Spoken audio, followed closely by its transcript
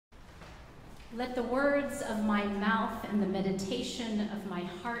Let the words of my mouth and the meditation of my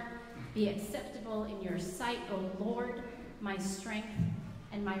heart be acceptable in your sight, O Lord, my strength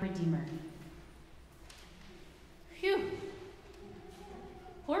and my Redeemer. Phew.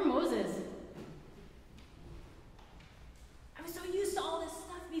 Poor Moses. I was so used to all this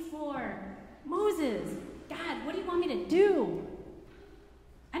stuff before. Moses, God, what do you want me to do?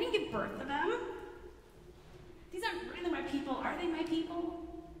 I didn't give birth to them. These aren't really my people. Are they my people?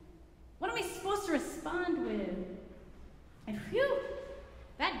 What am I supposed to respond with? And phew,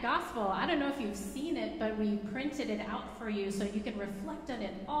 that gospel, I don't know if you've seen it, but we printed it out for you so you can reflect on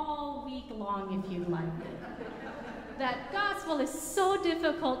it all week long if you'd like it. That gospel is so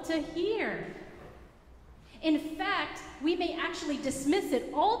difficult to hear. In fact, we may actually dismiss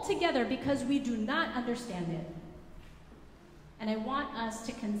it altogether because we do not understand it. And I want us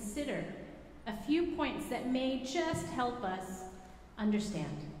to consider a few points that may just help us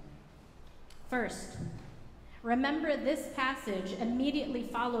understand. First, remember this passage immediately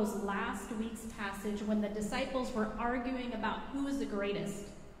follows last week's passage when the disciples were arguing about who is the greatest.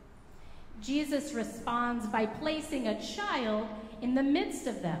 Jesus responds by placing a child in the midst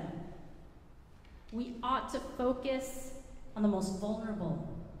of them. We ought to focus on the most vulnerable,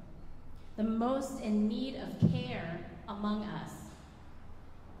 the most in need of care among us.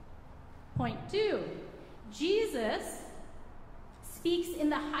 Point 2, Jesus speaks in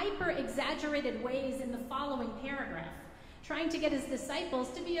the hyper-exaggerated ways in the following paragraph, trying to get his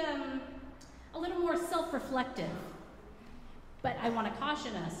disciples to be a little more self-reflective. But I want to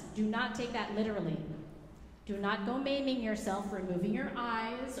caution us, do not take that literally. Do not go maiming yourself, removing your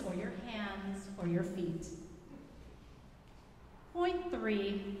eyes or your hands or your feet. Point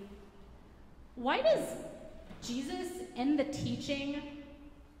 3, why does Jesus end the teaching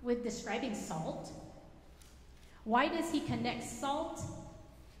with describing salt? Why does he connect salt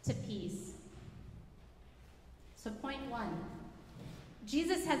to peace? So point 1,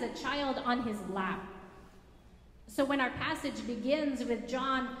 Jesus has a child on his lap. So when our passage begins with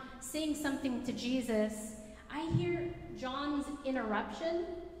John saying something to Jesus, I hear John's interruption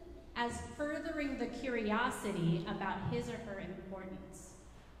as furthering the curiosity about his or her importance.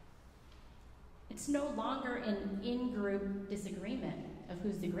 It's no longer an in-group disagreement of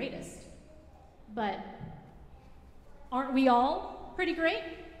who's the greatest, but aren't we all pretty great?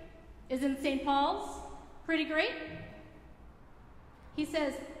 Isn't St. Paul's pretty great? He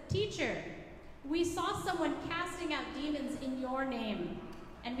says, teacher, we saw someone casting out demons in your name,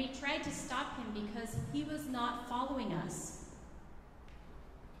 and we tried to stop him because he was not following us.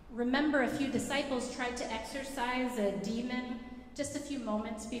 Remember, a few disciples tried to exorcise a demon just a few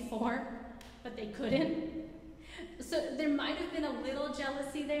moments before, but they couldn't. So there might have been a little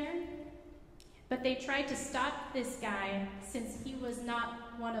jealousy there, but they tried to stop this guy since he was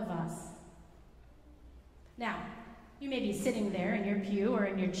not one of us. Now, you may be sitting there in your pew or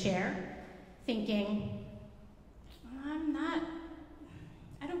in your chair thinking,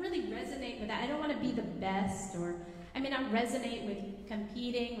 I don't really resonate with that. I don't want to be the best, or I may not resonate with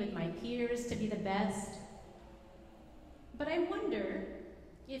competing with my peers to be the best. But I wonder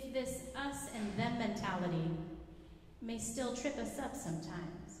if this us and them mentality may still trip us up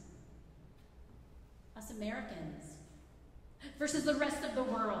sometimes. Us Americans versus the rest of the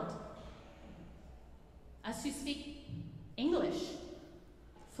world. Us who speak English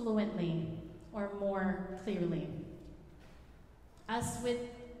fluently or more clearly. Us with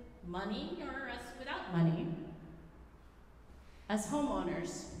money or us without money. Us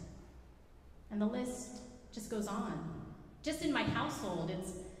homeowners. And the list just goes on. Just in my household,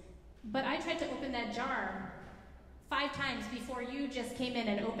 but I tried to open that jar 5 times before you just came in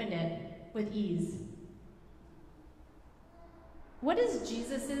and opened it with ease. What is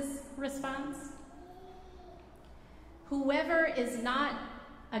Jesus' response? Whoever is not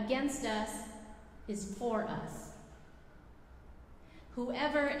against us is for us.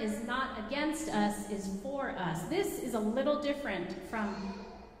 Whoever is not against us is for us. This is a little different from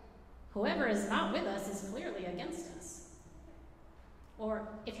whoever is not with us is clearly against us. Or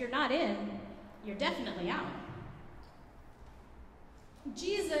if you're not in, you're definitely out.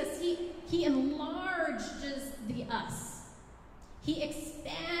 Jesus, he enlarges the us. He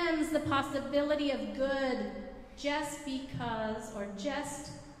expands the possibility of good just because, or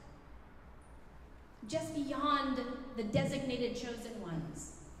just beyond the designated chosen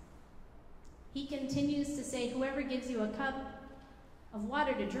ones. He continues to say, whoever gives you a cup of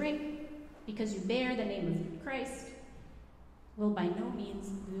water to drink because you bear the name of Christ will by no means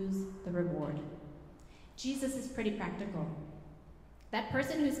lose the reward. Jesus is pretty practical. That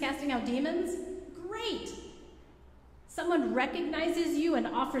person who's casting out demons, great. Someone recognizes you and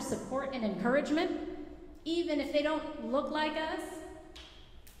offers support and encouragement, even if they don't look like us.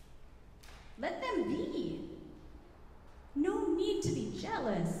 Let them be. No need to be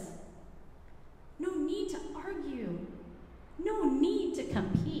jealous. No need to argue. No need to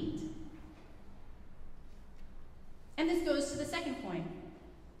compete. And this goes to the second point.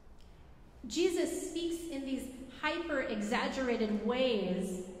 Jesus speaks in these hyper-exaggerated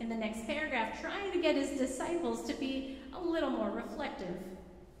ways in the next paragraph, trying to get his disciples to be a little more reflective.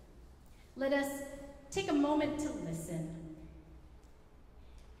 Let us take a moment to listen.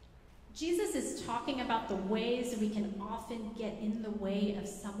 Jesus is talking about the ways we can often get in the way of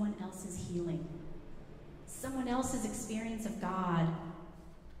someone else's healing, someone else's experience of God,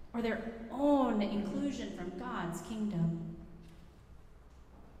 or their own inclusion from God's kingdom.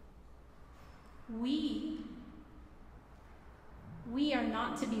 We are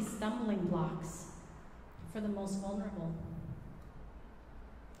not to be stumbling blocks for the most vulnerable.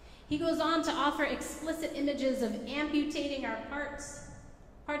 He goes on to offer explicit images of amputating our parts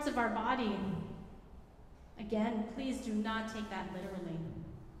of our body. Again, please do not take that literally.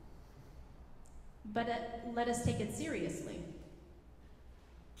 But let us take it seriously.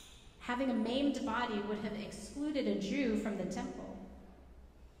 Having a maimed body would have excluded a Jew from the temple.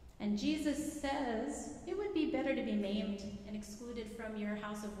 And Jesus says it would be better to be maimed and excluded from your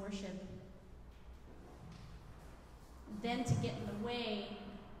house of worship than to get in the way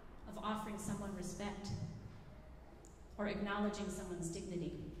of offering someone respect or acknowledging someone's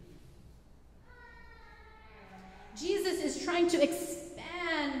dignity. Jesus is trying to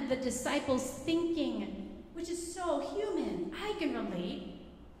expand the disciples' thinking, which is so human. I can relate.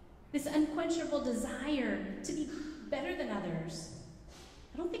 This unquenchable desire to be better than others.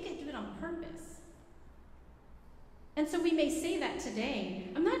 I don't think I do it on purpose. And so we may say that today.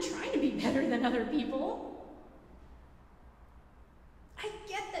 I'm not trying to be better than other people. I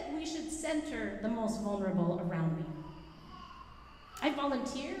get that we should center the most vulnerable around me. I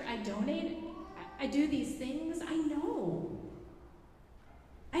volunteer, I donate, I do these things. I know.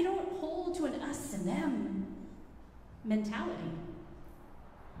 I don't hold to an us and them mentality.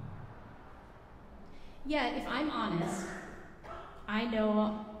 Yet, if I'm honest, I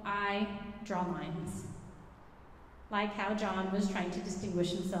know I draw lines, like how John was trying to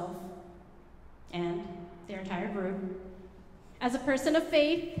distinguish himself and their entire group. As a person of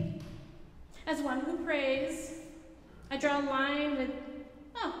faith, as one who prays, I draw a line with,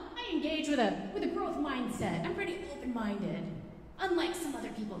 I engage with a growth mindset. I'm pretty open-minded, unlike some other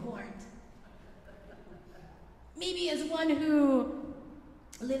people who aren't. Maybe as one who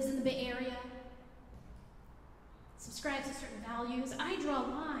lives in the Bay Area, subscribes to certain values, I draw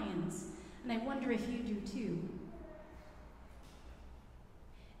lines, and I wonder if you do too.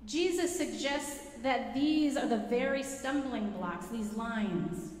 Jesus suggests that these are the very stumbling blocks, these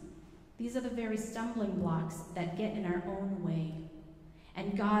lines. These are the very stumbling blocks that get in our own way.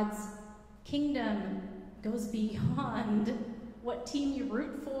 And God's kingdom goes beyond what team you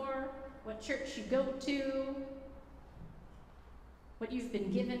root for, what church you go to, what you've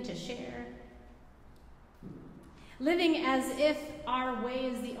been given to share. Living as if our way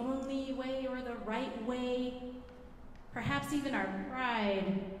is the only way or the right way, perhaps even our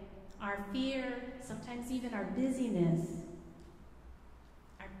pride, our fear, sometimes even our busyness,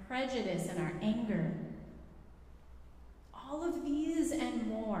 our prejudice and our anger. All of these and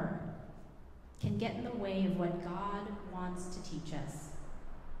more can get in the way of what God wants to teach us.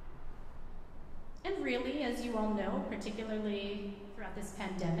 And really, as you all know, particularly throughout this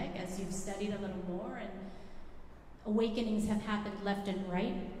pandemic, as you've studied a little more and awakenings have happened left and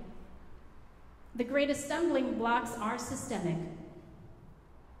right, the greatest stumbling blocks are systemic.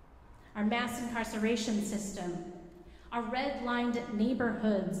 Our mass incarceration system, our red-lined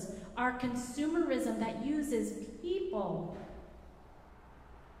neighborhoods, our consumerism that uses people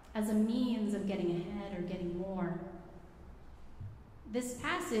as a means of getting ahead or getting more. This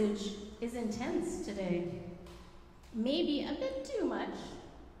passage is intense today. Maybe a bit too much,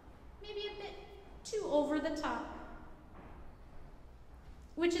 maybe a bit too over the top.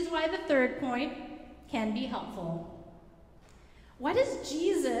 Which is why the third point can be helpful. Why does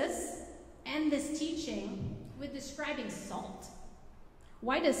Jesus end this teaching with describing salt?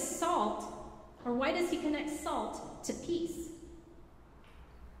 Why does he connect salt to peace?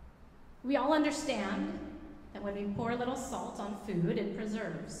 We all understand that when we pour a little salt on food, it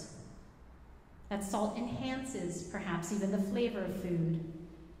preserves. That salt enhances, perhaps, even the flavor of food.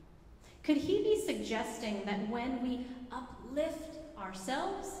 Could he be suggesting that when we uplift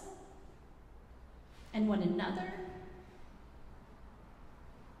ourselves and one another,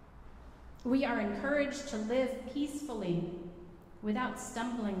 We are encouraged to live peacefully without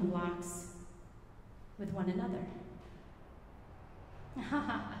stumbling blocks with one another.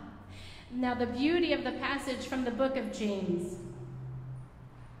 Now, the beauty of the passage from the book of James.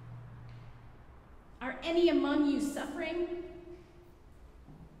 Are any among you suffering?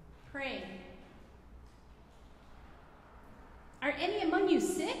 Pray. Are any among you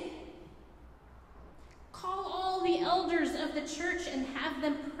sick? Call all the elders of the church and have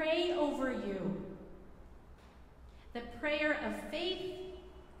them pray over you. The prayer of faith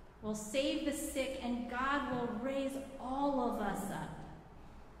will save the sick, and God will raise all of us up.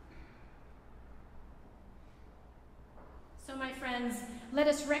 So, my friends, let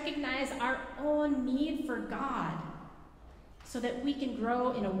us recognize our own need for God so that we can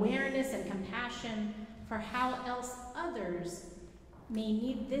grow in awareness and compassion for how else others may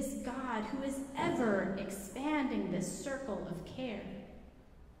need this God who is ever expanding this circle of care.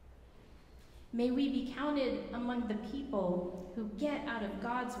 May we be counted among the people who get out of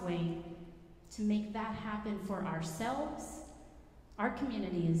God's way to make that happen for ourselves, our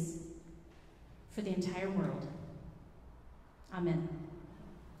communities, for the entire world. Amen.